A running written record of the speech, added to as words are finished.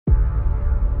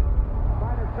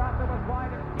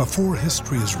Before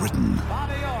history is written,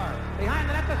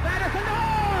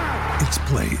 it's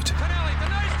played.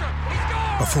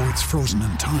 Before it's frozen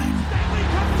in time,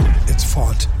 it's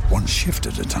fought one shift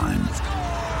at a time.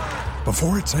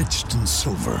 Before it's etched in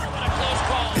silver,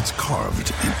 it's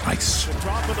carved in ice.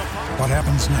 What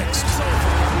happens next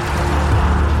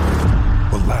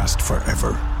will last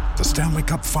forever. The Stanley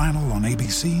Cup Final on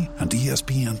ABC and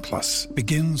ESPN Plus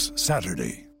begins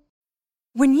Saturday.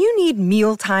 When you need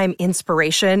mealtime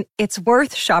inspiration, it's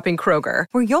worth shopping Kroger,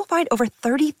 where you'll find over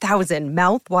 30,000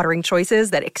 mouth-watering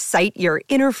choices that excite your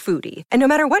inner foodie. And no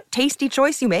matter what tasty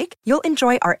choice you make, you'll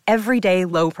enjoy our everyday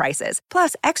low prices,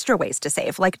 plus extra ways to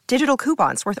save, like digital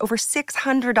coupons worth over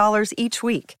 $600 each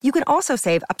week. You can also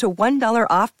save up to $1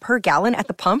 off per gallon at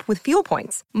the pump with fuel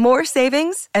points. More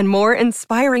savings and more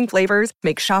inspiring flavors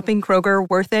make shopping Kroger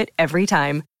worth it every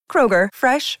time. Kroger,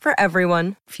 fresh for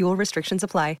everyone. Fuel restrictions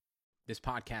apply. This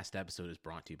podcast episode is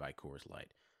brought to you by Coors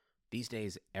Light. These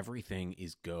days, everything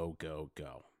is go, go,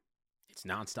 go. It's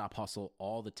nonstop hustle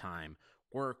all the time.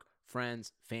 Work,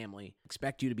 friends, family,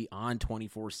 expect you to be on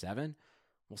 24/7.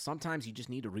 Well, sometimes you just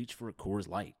need to reach for a Coors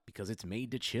Light because it's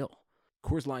made to chill.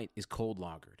 Coors Light is cold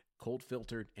lagered, cold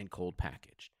filtered, and cold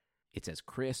packaged. It's as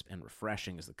crisp and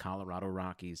refreshing as the Colorado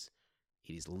Rockies.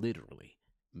 It is literally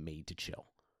made to chill.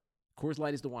 Coors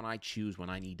Light is the one I choose when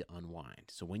I need to unwind.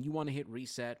 So when you want to hit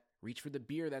reset, reach for the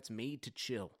beer that's made to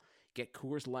chill. Get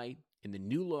Coors Light in the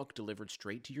new look delivered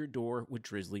straight to your door with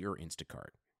Drizzly or Instacart.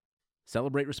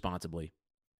 Celebrate responsibly.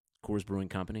 Coors Brewing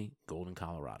Company, Golden,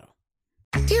 Colorado.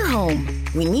 Dear home,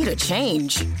 we need a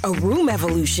change. A room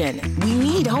evolution. We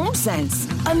need HomeSense.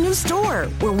 A new store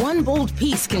where one bold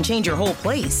piece can change your whole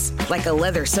place. Like a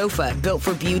leather sofa built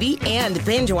for beauty and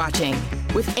binge watching.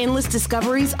 With endless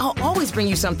discoveries, I'll always bring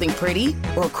you something pretty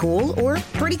or cool or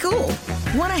pretty cool.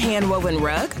 Want a hand-woven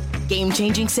rug?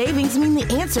 Game-changing savings mean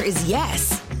the answer is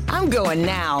yes. I'm going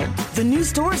now. The new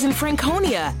store's in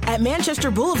Franconia at Manchester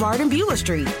Boulevard and Beulah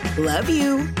Street. Love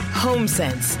you.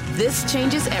 HomeSense. This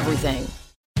changes everything.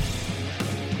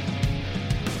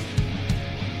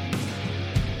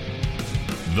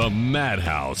 The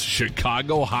Madhouse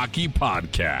Chicago Hockey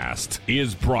Podcast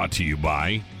is brought to you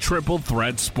by Triple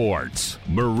Threat Sports,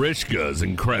 Marishka's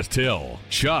in Crest Hill,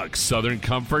 Chuck's Southern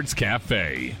Comforts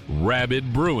Cafe,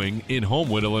 Rabbit Brewing in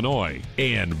Homewood, Illinois,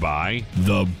 and by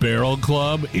The Barrel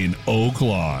Club in Oak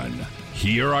Lawn.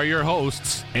 Here are your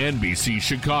hosts, NBC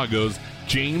Chicago's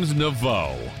James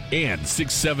Naveau and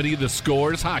 670 The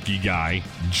Scores hockey guy,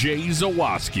 Jay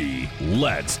Zawaski.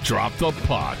 Let's drop the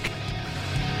puck.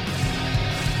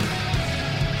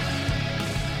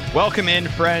 Welcome in,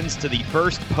 friends, to the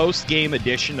first post-game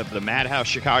edition of the Madhouse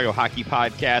Chicago Hockey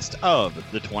Podcast of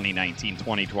the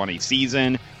 2019-2020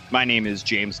 season. My name is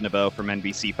James Naveau from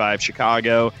NBC5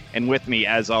 Chicago, and with me,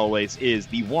 as always, is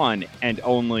the one and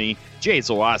only Jay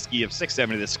Zawaski of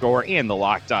 670 The Score and the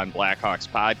Locked On Blackhawks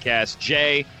podcast.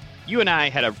 Jay, you and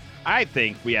I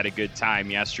think we had a good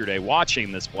time yesterday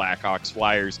watching this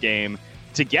Blackhawks-Flyers game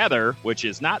together, which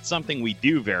is not something we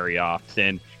do very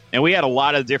often. And we had a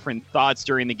lot of different thoughts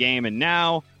during the game, and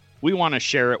now we want to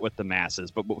share it with the masses.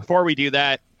 But before we do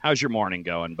that, how's your morning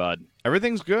going, bud?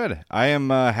 Everything's good. I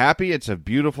am happy. It's a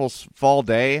beautiful fall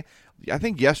day. I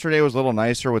think yesterday was a little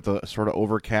nicer with the sort of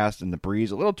overcast and the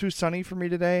breeze. A little too sunny for me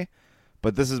today,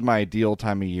 but this is my ideal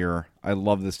time of year. I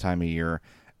love this time of year.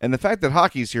 And the fact that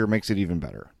hockey's here makes it even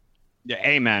better. Yeah,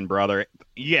 amen, brother.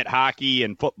 You get hockey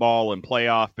and football and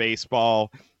playoff baseball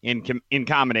in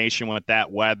combination with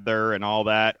that weather and all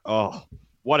that. Oh,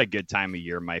 what a good time of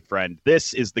year, my friend.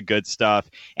 This is the good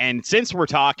stuff. And since we're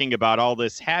talking about all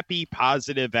this happy,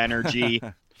 positive energy,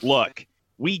 look,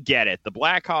 we get it. The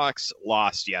Blackhawks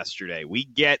lost yesterday. We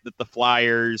get that the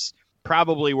Flyers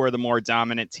probably were the more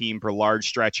dominant team for large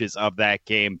stretches of that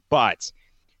game. But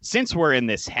since we're in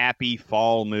this happy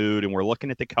fall mood and we're looking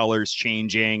at the colors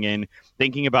changing and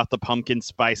thinking about the pumpkin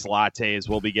spice lattes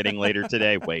we'll be getting later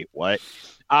today. Wait, what?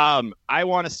 I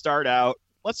want to start out.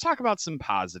 Let's talk about some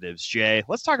positives, Jay.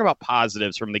 Let's talk about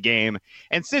positives from the game.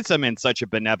 And since I'm in such a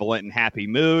benevolent and happy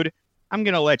mood, I'm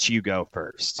going to let you go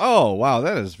first. Oh, wow.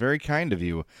 That is very kind of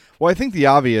you. Well, I think the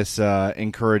obvious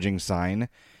encouraging sign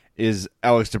is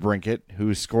Alex DeBrincat,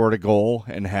 who scored a goal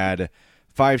and had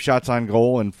 5 shots on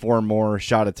goal and 4 more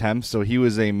shot attempts. So he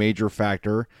was a major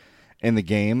factor in the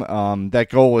game. That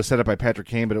goal was set up by Patrick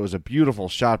Kane, but it was a beautiful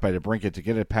shot by DeBrincat to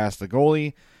get it past the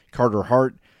goalie, Carter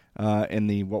Hart, in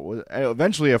the what was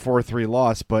eventually a 4-3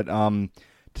 loss. But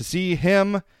to see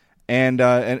him and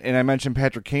I mentioned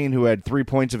Patrick Kane, who had 3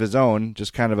 points of his own,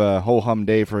 just kind of a ho-hum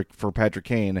day for Patrick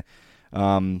Kane.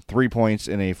 3 points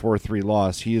in a 4-3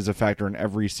 loss. He is a factor in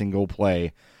every single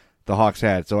play the Hawks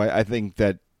had. So I think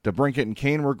that DeBrincat and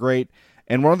Kane were great.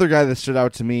 And one other guy that stood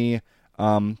out to me,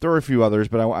 there were a few others,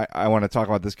 but I want to talk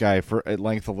about this guy at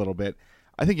length a little bit.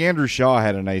 I think Andrew Shaw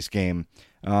had a nice game.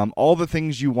 All the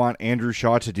things you want Andrew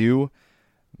Shaw to do,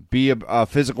 be a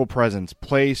physical presence,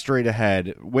 play straight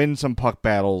ahead, win some puck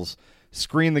battles,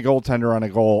 screen the goaltender on a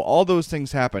goal, all those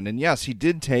things happened. And yes, he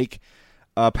did take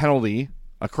a penalty,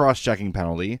 a cross-checking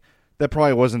penalty. That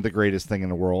probably wasn't the greatest thing in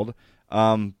the world.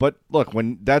 But look,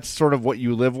 when that's sort of what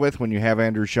you live with when you have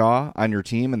Andrew Shaw on your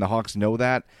team, and the Hawks know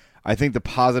that, I think the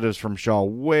positives from Shaw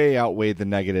way outweigh the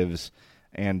negatives.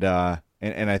 And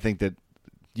I think that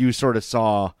you sort of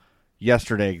saw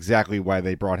yesterday exactly why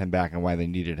they brought him back and why they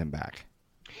needed him back.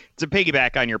 To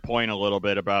piggyback on your point a little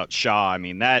bit about Shaw, I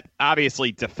mean, that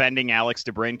obviously defending Alex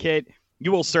DeBrincat,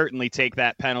 you will certainly take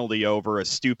that penalty over a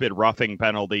stupid roughing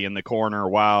penalty in the corner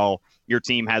while your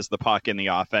team has the puck in the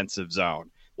offensive zone.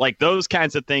 Like, those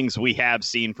kinds of things we have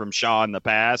seen from Shaw in the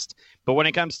past. But when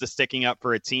it comes to sticking up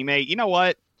for a teammate, you know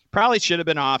what? Probably should have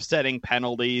been offsetting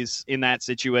penalties in that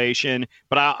situation,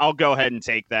 but I'll go ahead and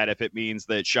take that if it means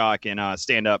that Shaw can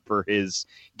stand up for his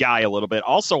guy a little bit.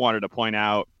 Also wanted to point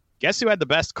out, guess who had the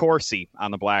best Corsi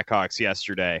on the Blackhawks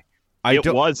yesterday?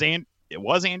 It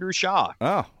was Andrew Shaw.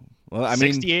 Oh, well, I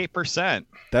mean, 68%.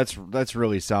 That's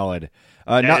really solid.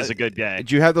 That is a good day.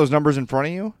 Do you have those numbers in front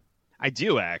of you? I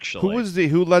do, actually.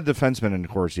 Who led defenseman in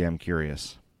Corsi? I'm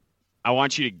curious. I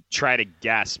want you to try to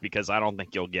guess because I don't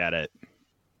think you'll get it.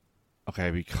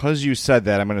 Okay, because you said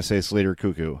that, I'm going to say Slater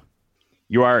Cuckoo.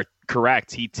 You are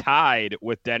correct. He tied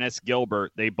with Dennis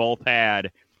Gilbert. They both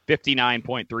had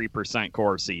 59.3%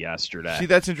 Corsi yesterday. See,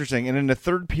 that's interesting. And in the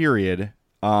third period,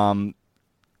 Colliton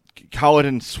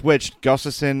switched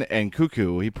Gustafson and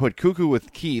Cuckoo. He put Cuckoo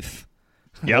with Keith.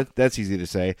 Yep. That's easy to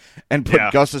say. And put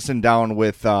Gustafson down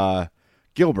with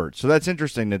Gilbert. So that's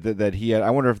interesting that he had.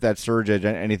 I wonder if that surge had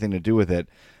anything to do with it.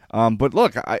 But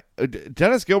look,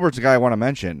 Dennis Gilbert's a guy I want to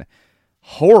mention.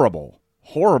 Horrible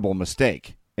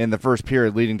mistake in the first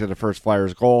period leading to the first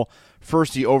Flyers goal.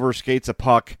 First, he overskates a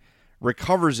puck,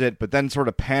 recovers it, but then sort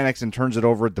of panics and turns it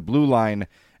over at the blue line,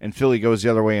 and Philly goes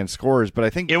the other way and scores. But I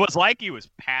think it was like he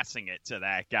was passing it to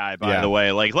that guy, by the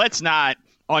way. Like, let's not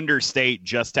understate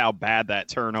just how bad that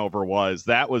turnover was.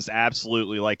 That was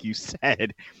absolutely, like you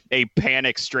said, a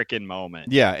panic-stricken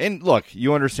moment. Yeah, and look,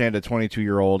 you understand a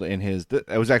 22-year-old it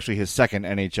was actually his second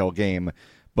NHL game,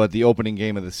 but the opening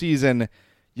game of the season,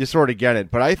 you sort of get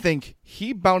it. But I think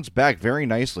he bounced back very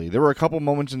nicely. There were a couple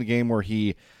moments in the game where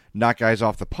he knocked guys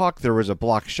off the puck. There was a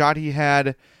block shot he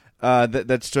had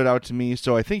that stood out to me.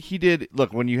 So I think he did.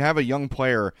 Look, when you have a young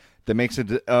player that makes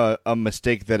a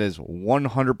mistake that is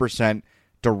 100%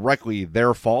 directly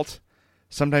their fault,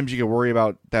 sometimes you can worry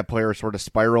about that player sort of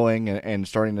spiraling and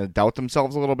starting to doubt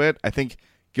themselves a little bit. I think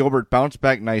Gilbert bounced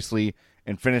back nicely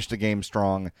and finished the game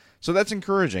strong. So that's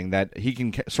encouraging that he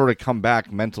can sort of come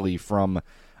back mentally from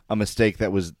a mistake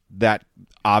that was that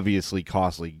obviously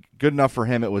costly. Good enough for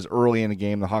him. It was early in the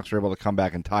game. The Hawks were able to come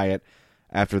back and tie it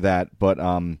after that. But,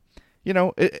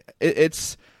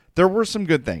 there were some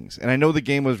good things. And I know the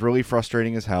game was really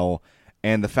frustrating as hell.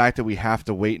 And the fact that we have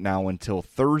to wait now until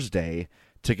Thursday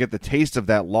to get the taste of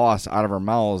that loss out of our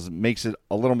mouths makes it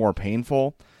a little more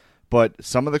painful. But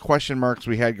some of the question marks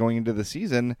we had going into the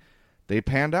season, they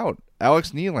panned out.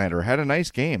 Alex Nylander had a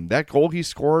nice game. That goal he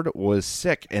scored was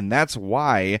sick, and that's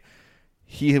why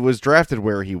he was drafted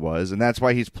where he was, and that's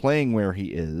why he's playing where he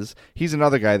is. He's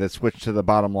another guy that switched to the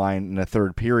bottom line in the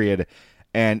third period,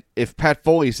 and if Pat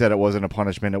Foley said it wasn't a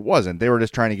punishment, it wasn't. They were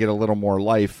just trying to get a little more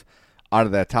life out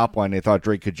of that top line. They thought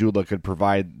Drake Caggiula could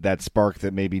provide that spark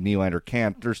that maybe Nylander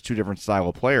can't. There's two different style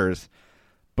of players.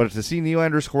 But to see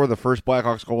Nylander score the first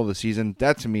Blackhawks goal of the season,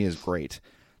 that to me is great.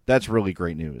 That's really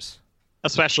great news.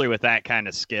 Especially with that kind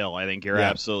of skill. I think you're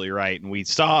absolutely right. And we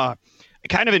saw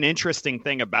kind of an interesting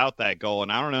thing about that goal.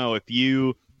 And I don't know if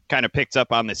you kind of picked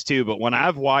up on this too, but when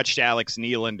I've watched Alex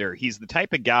Nylander, he's the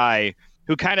type of guy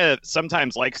who kind of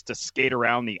sometimes likes to skate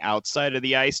around the outside of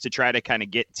the ice to try to kind of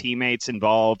get teammates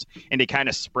involved and to kind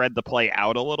of spread the play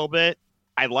out a little bit.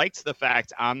 I liked the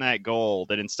fact on that goal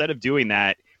that instead of doing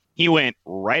that, he went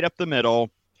right up the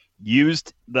middle,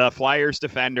 used the Flyers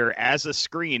defender as a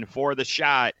screen for the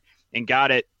shot, and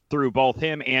got it through both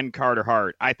him and Carter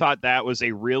Hart. I thought that was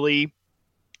a really,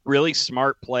 really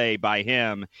smart play by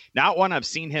him. Not one I've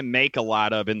seen him make a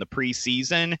lot of in the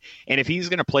preseason. And if he's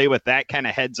going to play with that kind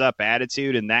of heads-up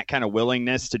attitude and that kind of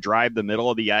willingness to drive the middle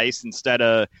of the ice instead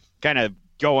of kind of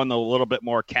going the little bit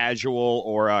more casual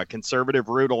or conservative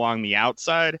route along the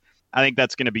outside, I think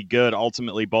that's going to be good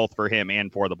ultimately both for him and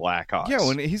for the Blackhawks. Yeah,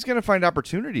 and he's going to find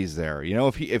opportunities there. You know,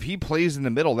 if he plays in the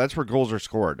middle, that's where goals are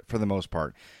scored for the most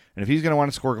part. And if he's going to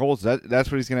want to score goals,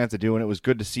 that's what he's going to have to do. And it was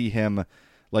good to see him,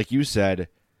 like you said,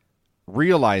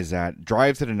 realize that,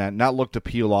 drive to the net, not look to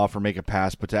peel off or make a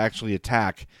pass, but to actually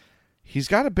attack. He's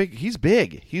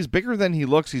big. He's bigger than he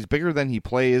looks. He's bigger than he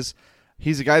plays.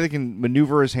 He's a guy that can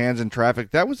maneuver his hands in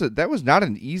traffic. That was not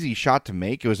an easy shot to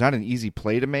make. It was not an easy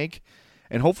play to make.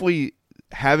 And hopefully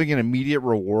having an immediate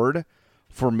reward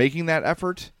for making that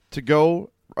effort to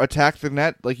go attack the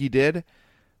net like he did,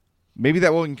 maybe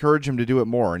that will encourage him to do it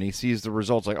more. And he sees the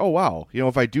results like, oh, wow,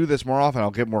 if I do this more often,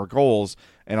 I'll get more goals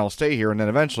and I'll stay here. And then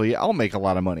eventually I'll make a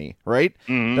lot of money, right?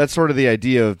 Mm-hmm. That's sort of the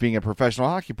idea of being a professional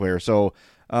hockey player. So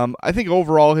I think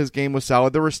overall his game was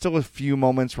solid. There were still a few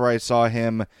moments where I saw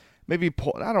him maybe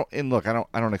pull. I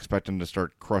don't expect him to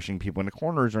start crushing people into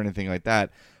corners or anything like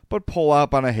that, but pull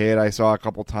up on a hit I saw a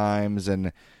couple times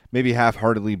and maybe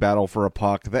half-heartedly battle for a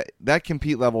puck. That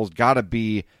compete level's got to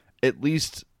be at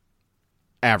least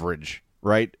average,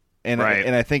 right? And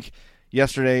I think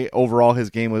yesterday overall his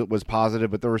game was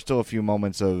positive, but there were still a few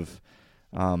moments of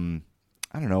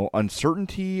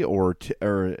uncertainty or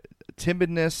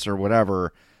timidness or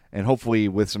whatever, and hopefully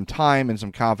with some time and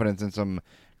some confidence and some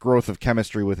growth of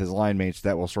chemistry with his line mates,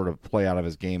 that will sort of play out of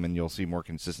his game and you'll see more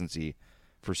consistency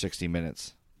for 60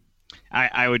 minutes.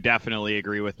 I would definitely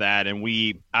agree with that. And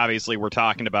we're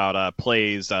talking about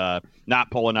plays,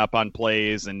 not pulling up on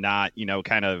plays and not,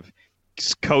 kind of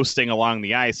coasting along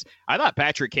the ice. I thought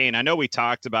Patrick Kane, I know we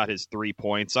talked about his 3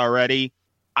 points already.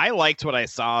 I liked what I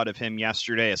saw out of him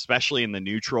yesterday, especially in the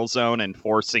neutral zone and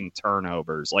forcing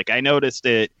turnovers. Like, I noticed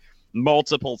it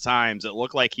multiple times. It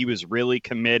looked like he was really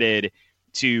committed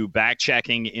to back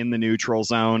checking in the neutral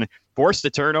zone. Forced a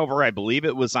turnover, I believe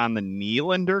it was on the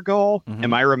Nylander goal. Mm-hmm.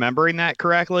 Am I remembering that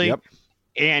correctly? Yep.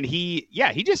 And he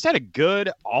just had a good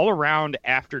all-around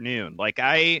afternoon. Like,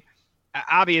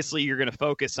 obviously you're going to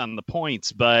focus on the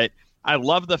points, but I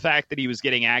love the fact that he was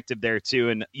getting active there too.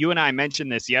 And you and I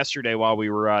mentioned this yesterday while we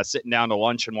were sitting down to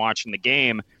lunch and watching the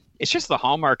game. It's just the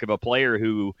hallmark of a player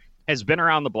who has been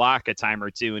around the block a time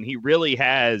or two, and he really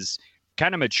has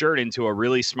kind of matured into a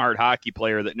really smart hockey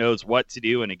player that knows what to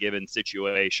do in a given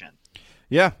situation.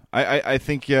 Yeah, I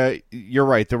think you're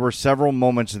right. There were several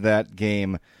moments of that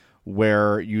game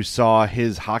where you saw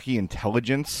his hockey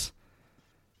intelligence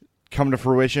come to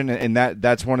fruition, and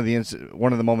that's one of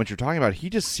the moments you're talking about. He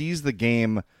just sees the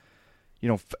game.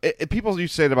 People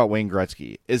used to say it about Wayne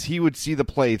Gretzky, is he would see the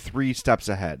play 3 steps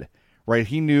ahead, right?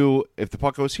 He knew if the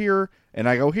puck goes here and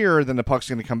I go here, then the puck's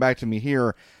going to come back to me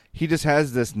here. He just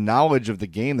has this knowledge of the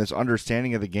game, this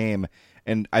understanding of the game,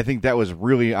 and I think that was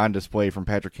really on display from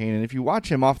Patrick Kane. And if you watch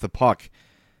him off the puck,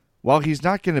 while he's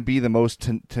not going to be the most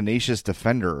tenacious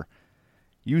defender,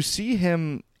 you see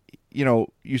him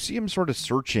sort of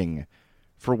searching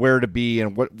for where to be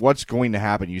and what's going to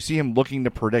happen. You see him looking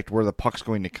to predict where the puck's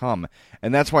going to come.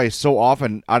 And that's why so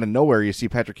often out of nowhere you see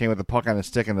Patrick Kane with the puck on his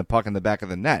stick and the puck in the back of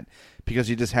the net, because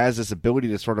he just has this ability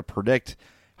to sort of predict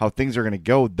how things are going to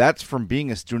go. That's from being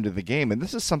a student of the game. And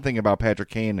this is something about Patrick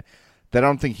Kane that I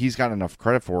don't think he's got enough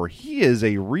credit for. He is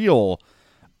a real,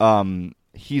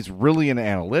 he's really into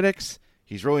analytics.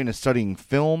 He's really into studying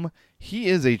film. He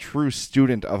is a true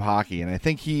student of hockey, and I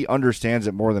think he understands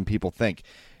it more than people think.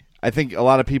 I think a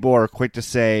lot of people are quick to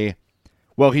say,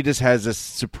 well, he just has this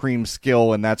supreme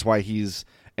skill, and that's why he's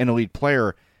an elite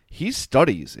player. He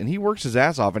studies, and he works his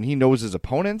ass off, and he knows his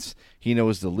opponents. He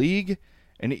knows the league.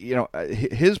 And,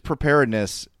 his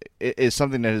preparedness is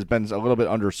something that has been a little bit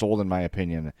undersold, in my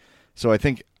opinion. So I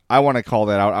think I want to call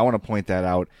that out. I want to point that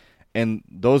out. And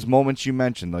those moments you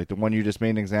mentioned, like the one you just made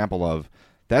an example of,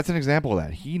 that's an example of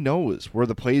that. He knows where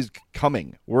the play's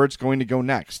coming, where it's going to go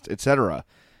next, etc.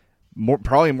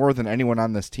 Probably more than anyone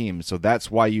on this team. So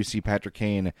that's why you see Patrick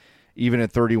Kane, even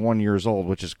at 31 years old,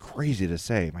 which is crazy to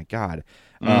say, my God.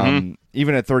 Mm-hmm.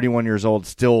 Even at 31 years old,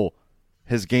 still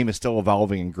his game is still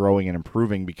evolving and growing and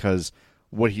improving, because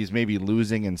what he's maybe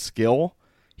losing in skill,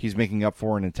 he's making up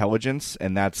for in intelligence,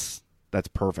 and that's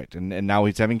perfect. And now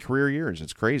he's having career years.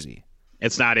 It's crazy.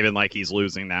 It's not even like he's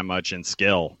losing that much in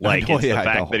skill. Like, it's the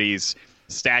fact that he's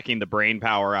stacking the brain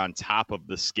power on top of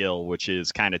the skill, which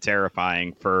is kind of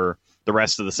terrifying for the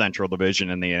rest of the Central Division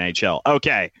in the NHL.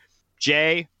 Okay,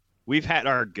 Jay, we've had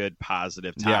our good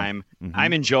positive time. Yeah. Mm-hmm.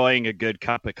 I'm enjoying a good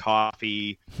cup of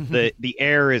coffee. The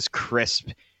air is crisp.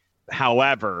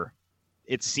 However,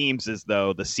 it seems as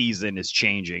though the season is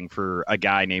changing for a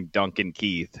guy named Duncan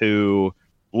Keith, who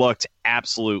looked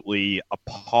absolutely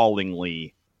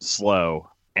appallingly slow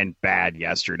and bad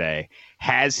yesterday.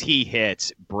 Has he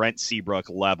hit Brent Seabrook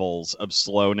levels of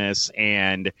slowness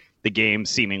and the game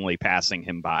seemingly passing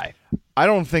him by? I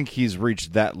don't think he's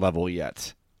reached that level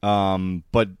yet.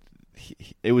 But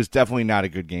it was definitely not a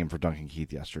good game for Duncan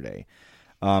Keith yesterday.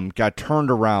 Got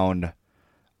turned around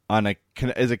on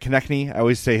is it Konechny? I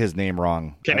always say his name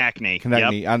wrong. Konechny.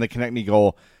 Konechny, on the Konechny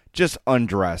goal, just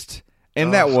undressed.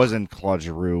 And that wasn't Claude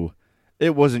Giroux.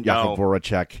 It wasn't Jakub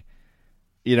Voracek.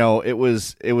 It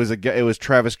was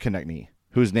Travis Konechny,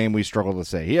 whose name we struggle to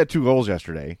say. He had 2 goals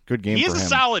yesterday. Good game for him. He's a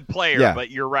solid player,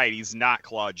 but you're right. He's not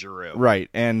Claude Giroux. Right.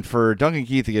 And for Duncan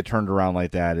Keith to get turned around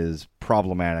like that is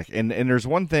problematic. And there's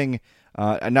one thing,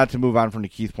 not to move on from the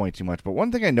Keith point too much, but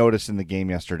one thing I noticed in the game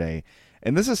yesterday,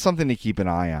 and this is something to keep an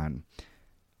eye on.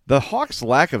 The Hawks'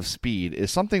 lack of speed is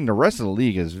something the rest of the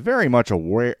league is very much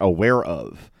aware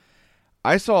of.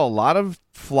 I saw a lot of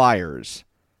Flyers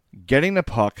getting the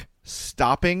puck,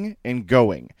 stopping, and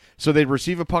going. So they'd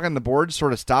receive a puck on the board,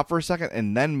 sort of stop for a second,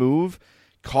 and then move,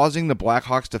 causing the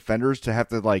Blackhawks defenders to have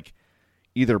to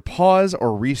either pause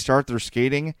or restart their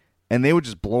skating, and they would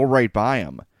just blow right by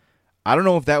them. I don't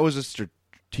know if that was a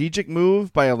strategic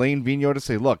move by Alain Vigneault to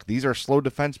say, look, these are slow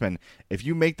defensemen. If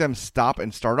you make them stop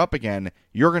and start up again,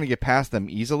 you're going to get past them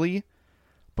easily.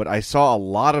 But I saw a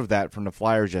lot of that from the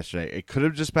Flyers yesterday. It could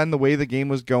have just been the way the game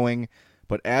was going,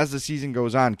 but as the season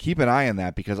goes on, keep an eye on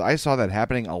that, because I saw that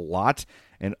happening a lot,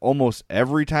 and almost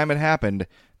every time it happened,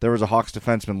 there was a Hawks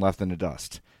defenseman left in the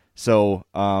dust. So,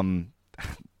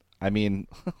 I mean,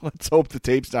 let's hope the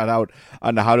tape's not out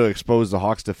on how to expose the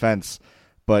Hawks defense,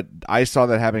 but I saw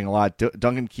that happening a lot.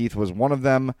 Duncan Keith was one of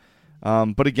them.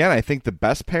 But again, I think the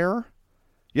best pair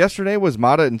yesterday was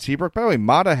Mata and Seabrook. By the way,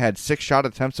 Mata had 6 shot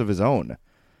attempts of his own.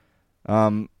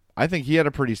 I think he had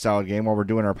a pretty solid game while we're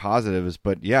doing our positives,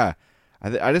 but yeah,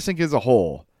 I just think as a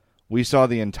whole, we saw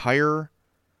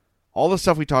all the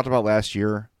stuff we talked about last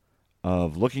year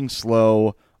of looking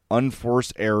slow,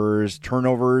 unforced errors,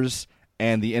 turnovers,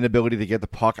 and the inability to get the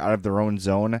puck out of their own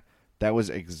zone. That was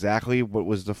exactly what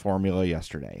was the formula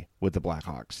yesterday with the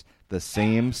Blackhawks. The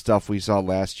same stuff we saw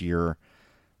last year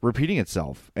repeating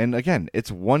itself. And again,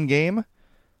 it's one game,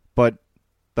 but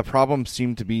the problems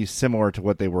seem to be similar to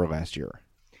what they were last year.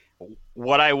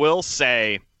 What I will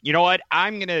say, you know what?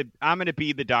 I'm gonna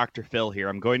be the Dr. Phil here.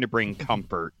 I'm going to bring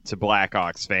comfort to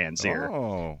Blackhawks fans here.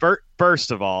 Oh.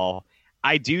 First of all,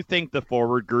 I do think the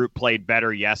forward group played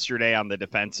better yesterday on the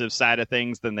defensive side of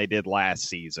things than they did last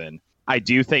season. I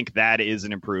do think that is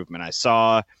an improvement. I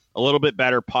saw a little bit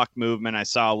better puck movement. I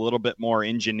saw a little bit more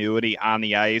ingenuity on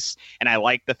the ice, and I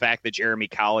like the fact that Jeremy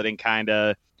Colliton kind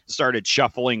of started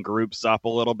shuffling groups up a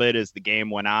little bit as the game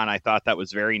went on. I thought that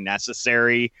was very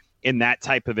necessary in that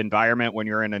type of environment when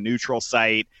you're in a neutral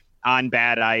site on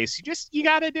bad ice. You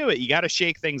got to do it. You got to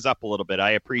shake things up a little bit.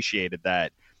 I appreciated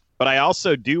that. But I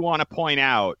also do want to point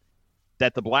out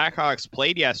that the Blackhawks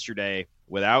played yesterday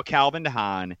without Calvin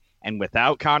DeHaan and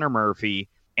without Connor Murphy,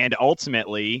 and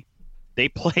ultimately they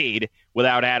played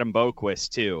without Adam Boqvist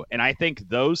too. And I think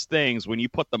those things, when you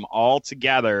put them all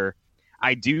together,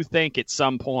 I do think at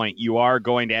some point you are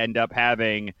going to end up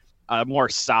having a more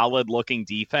solid-looking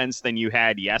defense than you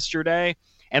had yesterday.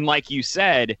 And like you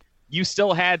said, you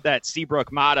still had that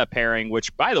Seabrook-Mata pairing,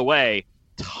 which, by the way,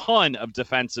 ton of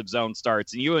defensive zone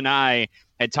starts. And you and I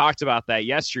had talked about that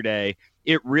yesterday.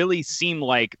 It really seemed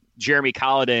like Jeremy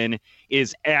Colliton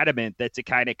is adamant that to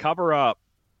kind of cover up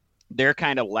their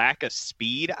kind of lack of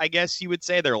speed, I guess you would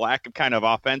say, their lack of kind of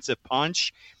offensive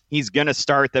punch, he's going to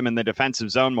start them in the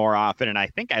defensive zone more often. And I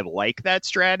think I like that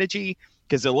strategy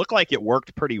because it looked like it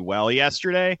worked pretty well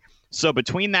yesterday. So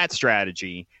between that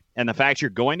strategy and the fact you're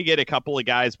going to get a couple of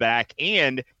guys back,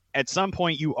 and at some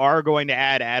point you are going to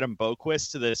add Adam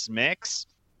Boqvist to this mix,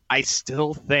 I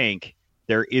still think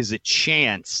there is a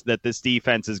chance that this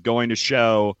defense is going to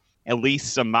show at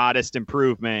least some modest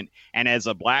improvement. And as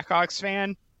a Blackhawks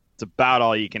fan, it's about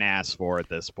all you can ask for at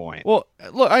this point. Well,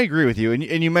 look, I agree with you. And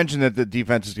you mentioned that the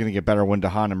defense is going to get better when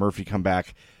DeHaan and Murphy come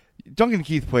back. Duncan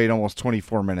Keith played almost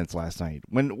 24 minutes last night.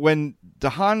 When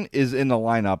DeHaan is in the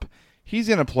lineup, he's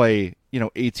going to play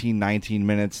 18, 19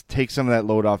 minutes, take some of that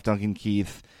load off Duncan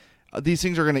Keith. These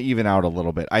things are going to even out a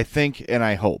little bit, I think, and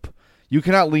I hope. You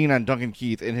cannot lean on Duncan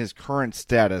Keith in his current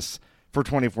status for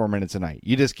 24 minutes a night.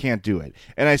 You just can't do it.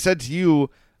 And I said to you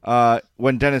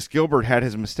when Dennis Gilbert had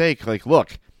his mistake,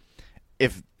 look,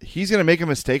 if he's going to make a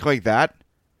mistake like that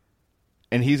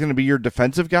and he's going to be your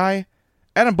defensive guy,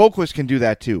 Adam Boqvist can do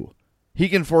that too. He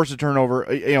can force a turnover,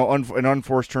 an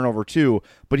unforced turnover too,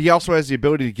 but he also has the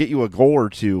ability to get you a goal or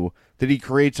two that he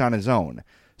creates on his own.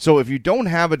 So if you don't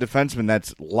have a defenseman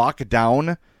that's locked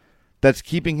down, that's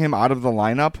keeping him out of the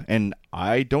lineup, and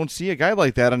I don't see a guy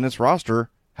like that on this roster,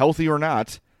 healthy or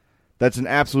not, that's an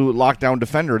absolute lockdown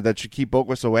defender that should keep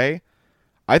Boqvist away,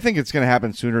 I think it's going to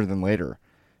happen sooner than later.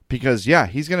 Because, yeah,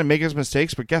 he's going to make his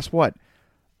mistakes, but guess what?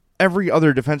 every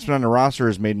other defenseman on the roster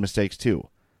has made mistakes too.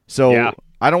 So Yeah.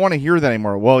 I don't want to hear that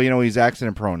anymore. Well, he's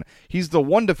accident prone. He's the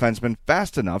one defenseman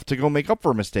fast enough to go make up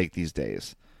for a mistake these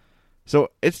days. So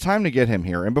it's time to get him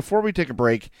here. And before we take a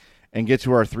break and get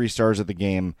to our 3 stars of the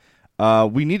game,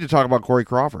 we need to talk about Corey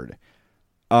Crawford.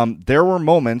 There were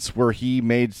moments where he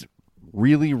made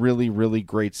really, really, really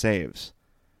great saves.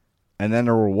 And then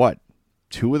there were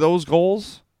 2 of those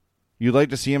goals you'd like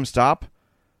to see him stop?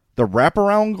 The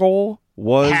wraparound goal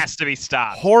has to be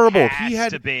stopped. Horrible. He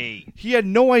had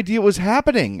no idea what was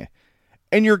happening.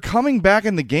 And you're coming back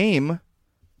in the game.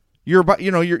 You're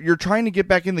trying to get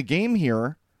back in the game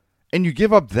here, and you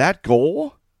give up that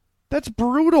goal? That's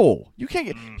brutal. You can't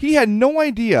get. He had no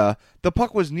idea the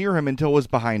puck was near him until it was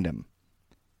behind him.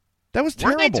 That was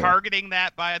terrible. Weren't they targeting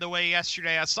that, by the way,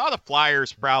 yesterday? I saw the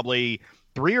Flyers probably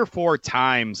 3 or 4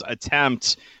 times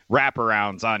attempt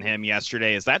wraparounds on him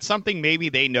yesterday. Is that something maybe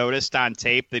they noticed on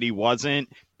tape, that he wasn't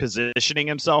positioning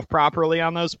himself properly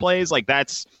on those plays? Like,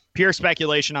 that's pure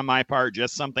speculation on my part,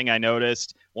 just something I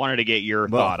noticed. Wanted to get your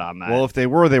thought on that. Well, if they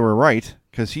were right,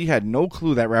 because he had no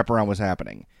clue that wraparound was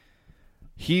happening.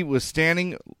 He was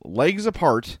standing legs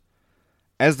apart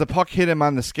as the puck hit him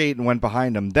on the skate and went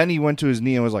behind him. Then he went to his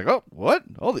knee and was like, oh, what?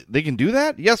 Oh, they can do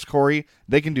that? Yes, Corey,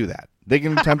 they can do that. They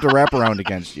can attempt a wraparound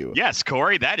against you. Yes,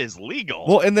 Corey, that is legal.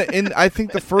 Well, and I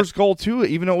think the first goal, too,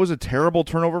 even though it was a terrible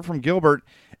turnover from Gilbert,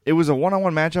 it was a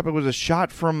one-on-one matchup. It was a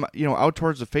shot from, out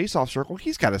towards the face-off circle.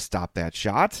 He's got to stop that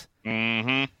shot.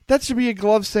 Mm-hmm. That should be a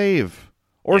glove save.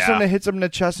 Or something that hits him in the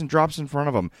chest and drops in front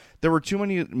of him. There were too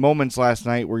many moments last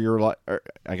night where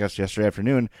I guess yesterday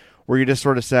afternoon, where you just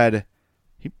sort of said,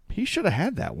 he should have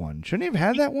had that one. Shouldn't he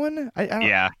have had that one?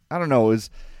 I don't know.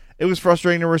 It was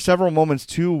frustrating. There were several moments,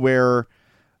 too, where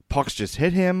pucks just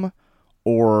hit him,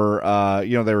 or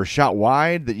they were shot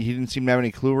wide that he didn't seem to have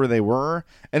any clue where they were.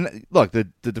 And look, the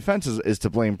defense is to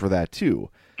blame for that,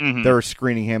 too. Mm-hmm. They're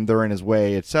screening him, they're in his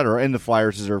way, etc. And the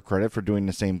Flyers deserve credit for doing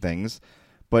the same things.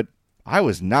 But I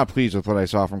was not pleased with what I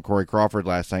saw from Corey Crawford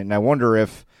last night, and I wonder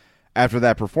if, after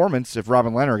that performance, if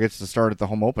Robin Lehner gets to start at the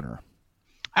home opener.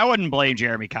 I wouldn't blame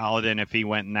Jeremy Colliton if he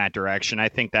went in that direction. I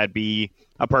think that'd be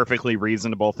a perfectly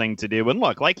reasonable thing to do. And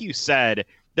look, like you said,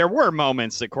 there were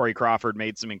moments that Corey Crawford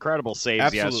made some incredible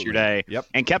saves yesterday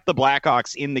and kept the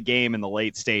Blackhawks in the game in the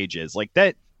late stages. Like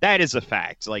that is a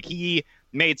fact. Like, he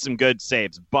made some good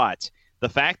saves, but the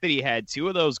fact that he had 2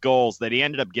 of those goals that he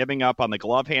ended up giving up on the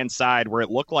glove hand side, where it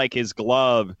looked like his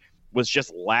glove was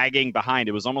just lagging behind.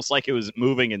 It was almost like it was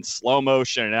moving in slow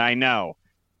motion. And I know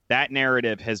that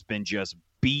narrative has been just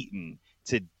beaten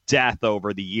to death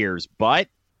over the years, but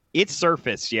it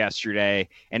surfaced yesterday,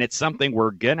 and it's something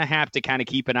we're going to have to kind of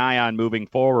keep an eye on moving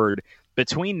forward.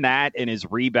 Between that and his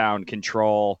rebound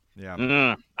control,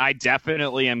 I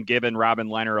definitely am giving Robin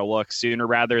Lehner a look sooner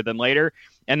rather than later.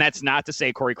 And that's not to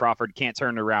say Corey Crawford can't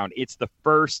turn it around. It's the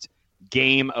first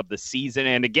game of the season,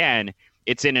 and again,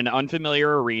 it's in an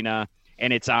unfamiliar arena,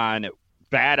 and it's on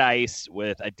bad ice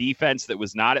with a defense that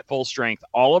was not at full strength.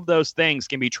 All of those things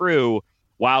can be true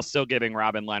while still giving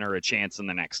Robin Lehner a chance in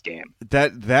the next game.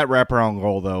 That wraparound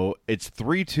goal, though, it's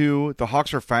 3-2. The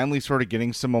Hawks are finally sort of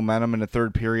getting some momentum in the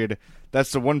third period.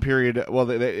 That's the one period, well,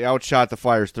 they outshot the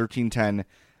Flyers 13-10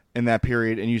 in that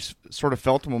period, and you sort of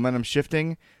felt the momentum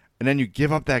shifting, and then you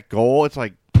give up that goal. It's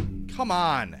like, come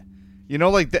on.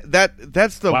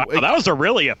 That's the... Wow, that was a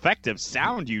really effective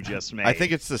sound you just made. I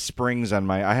think it's the springs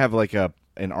on I have like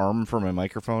an arm for my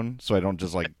microphone, so I don't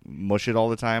just like mush it all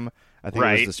the time. I think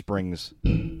it was the springs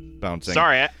bouncing.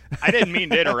 Sorry, I didn't mean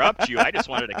to interrupt you. I just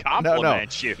wanted to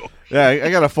compliment you. Yeah,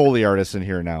 I got a Foley artist in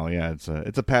here now. Yeah, it's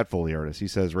a Pat Foley artist. He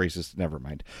says racist. Never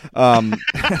mind. I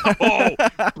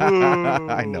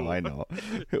know.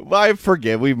 Well, I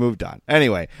forgive. We moved on.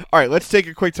 Anyway, all right, let's take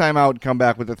a quick time out and come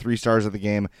back with the 3 stars of the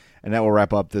game, and that will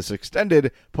wrap up this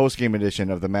extended post-game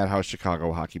edition of the Madhouse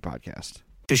Chicago Hockey Podcast.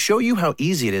 To show you how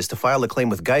easy it is to file a claim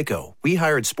with Geico, we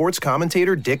hired sports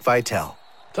commentator Dick Vitale.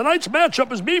 Tonight's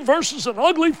matchup is me versus an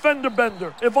ugly fender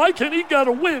bender. If I can eke out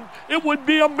a win, it would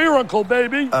be a miracle,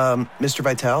 baby. Mr.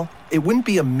 Vitale, it wouldn't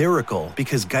be a miracle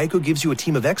because Geico gives you a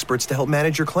team of experts to help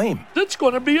manage your claim. It's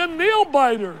going to be a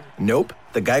nail-biter. Nope.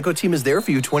 The Geico team is there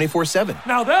for you 24/7.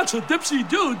 Now that's a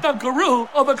dipsy-do dunkaroo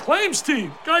of a claims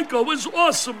team. Geico is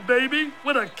awesome, baby,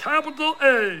 with a capital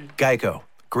A. Geico.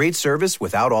 Great service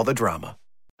without all the drama.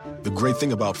 The great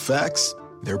thing about facts,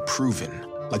 they're proven.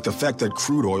 Like the fact that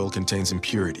crude oil contains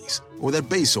impurities, or that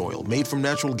base oil made from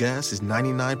natural gas is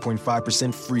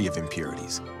 99.5% free of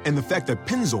impurities. And the fact that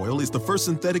Pennzoil is the first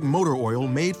synthetic motor oil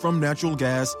made from natural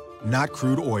gas, not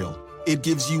crude oil. It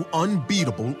gives you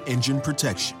unbeatable engine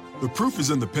protection. The proof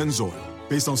is in the Pennzoil.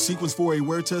 based on Sequence 4A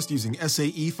wear test using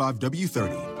SAE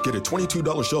 5W30. Get a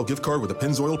 $22 Shell gift card with a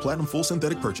Pennzoil Platinum Full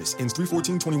Synthetic purchase. Ends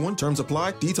 3/14/21. Terms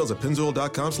apply. Details at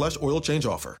pennzoil.com/oil change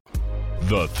offer.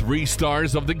 The 3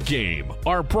 stars of the game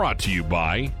are brought to you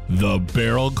by the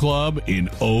Barrel Club in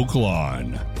Oak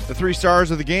Lawn. The 3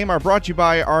 stars of the game are brought to you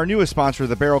by our newest sponsor,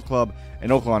 the Barrel Club in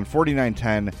Oak Lawn,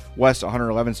 4910 West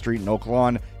 111th Street in Oak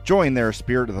Lawn. Join their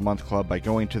Spirit of the Month Club by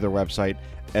going to their website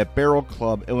at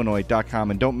barrelclubillinois.com.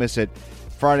 And don't miss it,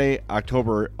 Friday,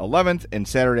 October 11th and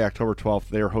Saturday, October 12th,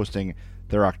 they are hosting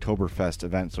their Oktoberfest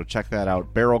event. So check that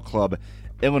out,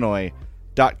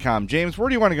 barrelclubillinois.com. James, where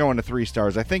do you want to go into 3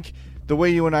 stars? I think the way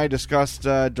you and I discussed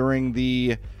during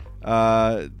the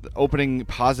opening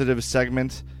positive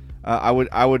segment, I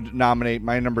would nominate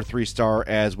my number 3 star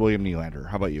as William Nylander.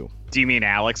 How about you? Do you mean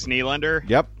Alex Nylander?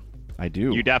 Yep, I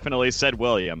do. You definitely said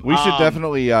William. We should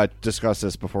definitely discuss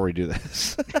this before we do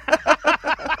this.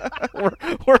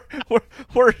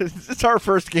 It's our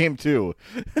first game too.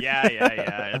 Yeah,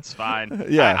 it's fine.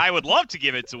 Yeah, I would love to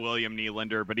give it to William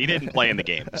Nylander, but he didn't play in the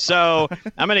game. So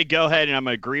I'm going to go ahead and I'm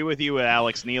going to agree with you with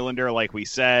Alex Nylander. Like we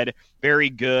said, very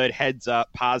good heads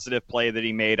up, positive play that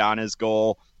he made on his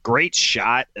goal. Great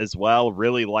shot as well.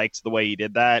 Really liked the way he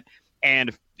did that.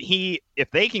 And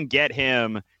if they can get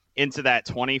him into that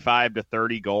 25 to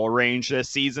 30 goal range this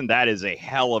season, that is a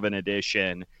hell of an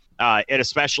addition. And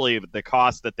especially the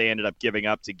cost that they ended up giving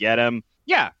up to get him.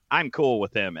 Yeah, I'm cool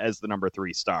with him as the number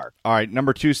 3 star. All right,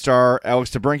 number 2 star,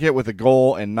 Alex DeBrincat with a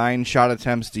goal and 9 shot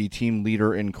attempts, the team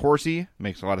leader in Corsi.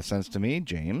 Makes a lot of sense to me.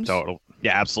 James? Total.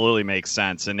 Yeah, absolutely makes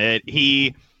sense. And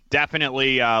he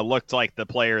definitely looked like the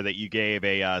player that you gave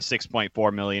a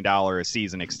 $6.4 million a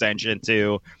season extension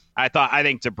to. I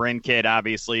think DeBrincat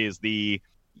obviously is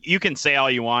you can say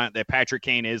all you want that Patrick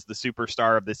Kane is the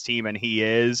superstar of this team, and he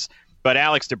is. But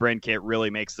Alex DeBrincat really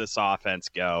makes this offense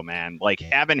go, man. Like,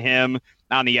 having him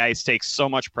on the ice takes so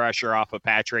much pressure off of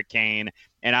Patrick Kane,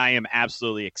 and I am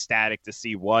absolutely ecstatic to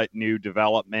see what new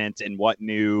development and what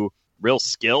new real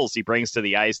skills he brings to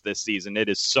the ice this season. It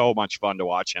is so much fun to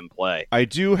watch him play. I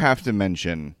do have to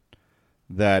mention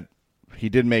that he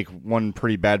did make one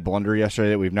pretty bad blunder yesterday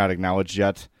that we've not acknowledged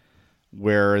yet,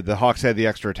 where the Hawks had the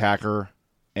extra attacker,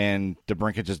 and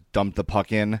DeBrincat just dumped the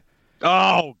puck in.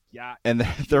 Oh, yeah. And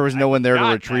there was no one there to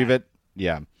retrieve it.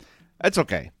 Yeah. That's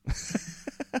okay.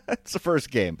 It's the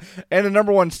first game. And the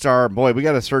number 1 star, boy, we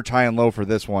got to search high and low for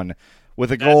this one.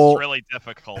 With a goal. That's really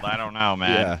difficult. I don't know,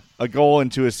 man. Yeah. A goal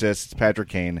and 2 assists. Patrick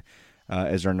Kane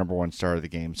is our number 1 star of the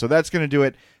game. So that's going to do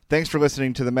it. Thanks for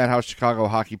listening to the Madhouse Chicago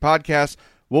Hockey Podcast.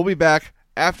 We'll be back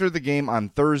after the game on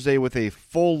Thursday with a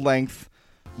full-length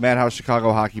Madhouse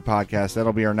Chicago Hockey Podcast.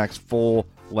 That'll be our next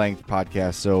full-length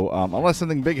podcast. So unless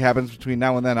something big happens between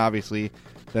now and then, obviously,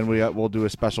 then we'll do a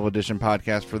special edition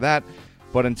podcast for that.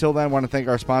 But until then, I want to thank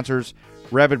our sponsors,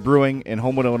 Rabid Brewing in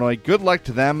Homewood, Illinois. Good luck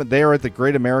to them. They are at the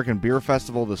Great American Beer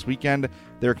Festival this weekend.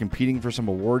 They're competing for some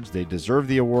awards. They deserve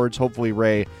the awards. Hopefully,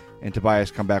 Ray and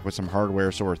Tobias come back with some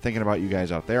hardware, so we're thinking about you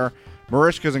guys out there.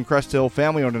 Marishka's in Crest Hill,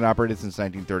 family-owned and operated since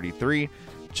 1933.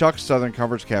 Chuck's Southern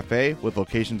Comforts Cafe, with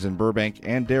locations in Burbank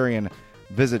and Darien.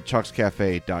 Visit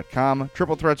chuckscafe.com.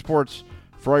 Triple Threat Sports,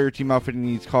 for all your team outfitting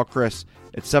needs, call Chris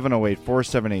at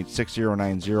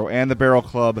 708-478-6090. And the Barrel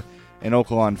Club in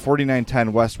Oak Lawn,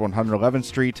 4910 West 111th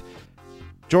Street.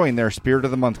 Join their Spirit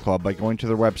of the Month Club by going to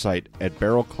their website at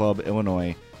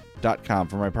barrelclubillinois.com.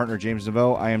 For my partner, James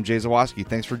Naveau, I am Jay Zawoski.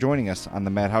 Thanks for joining us on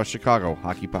the Madhouse Chicago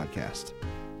Hockey Podcast.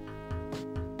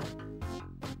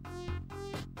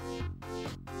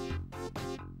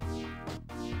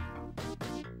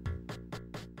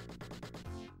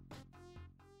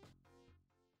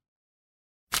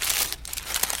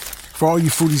 For all you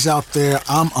foodies out there,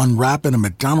 I'm unwrapping a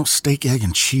McDonald's steak, egg,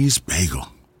 and cheese bagel.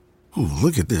 Ooh,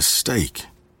 look at this steak.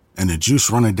 And the juice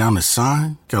running down the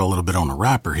side, got a little bit on the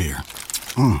wrapper here.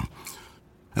 And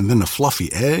then the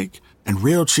fluffy egg and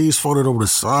real cheese folded over the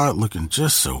side, looking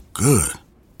just so good.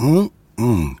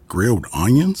 Grilled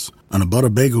onions and a butter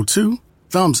bagel too.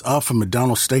 Thumbs up for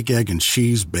McDonald's steak, egg, and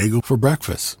cheese bagel for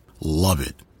breakfast. Love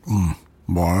it.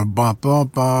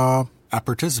 Ba-ba-ba-ba. I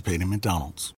participate in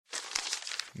McDonald's.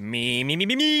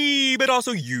 Me, but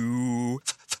also you.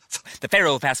 The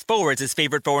Pharaoh fast forwards his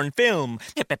favorite foreign film,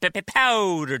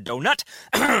 Powder Donut.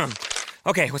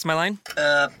 Okay, what's my line?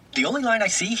 The only line I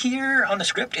see here on the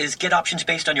script is get options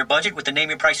based on your budget with the Name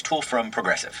Your Price tool from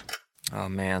Progressive. Oh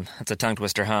man, that's a tongue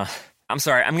twister, huh? I'm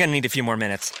sorry, I'm gonna need a few more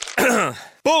minutes.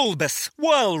 Bulbous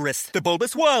Walrus, the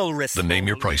Bulbous Walrus. The Name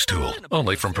Your Price tool,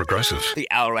 only from Progressive. The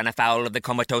owl ran afoul of the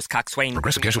comatose coxswain.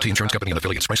 Progressive Casualty Insurance Company and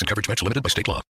affiliates. Price and coverage match limited by state law.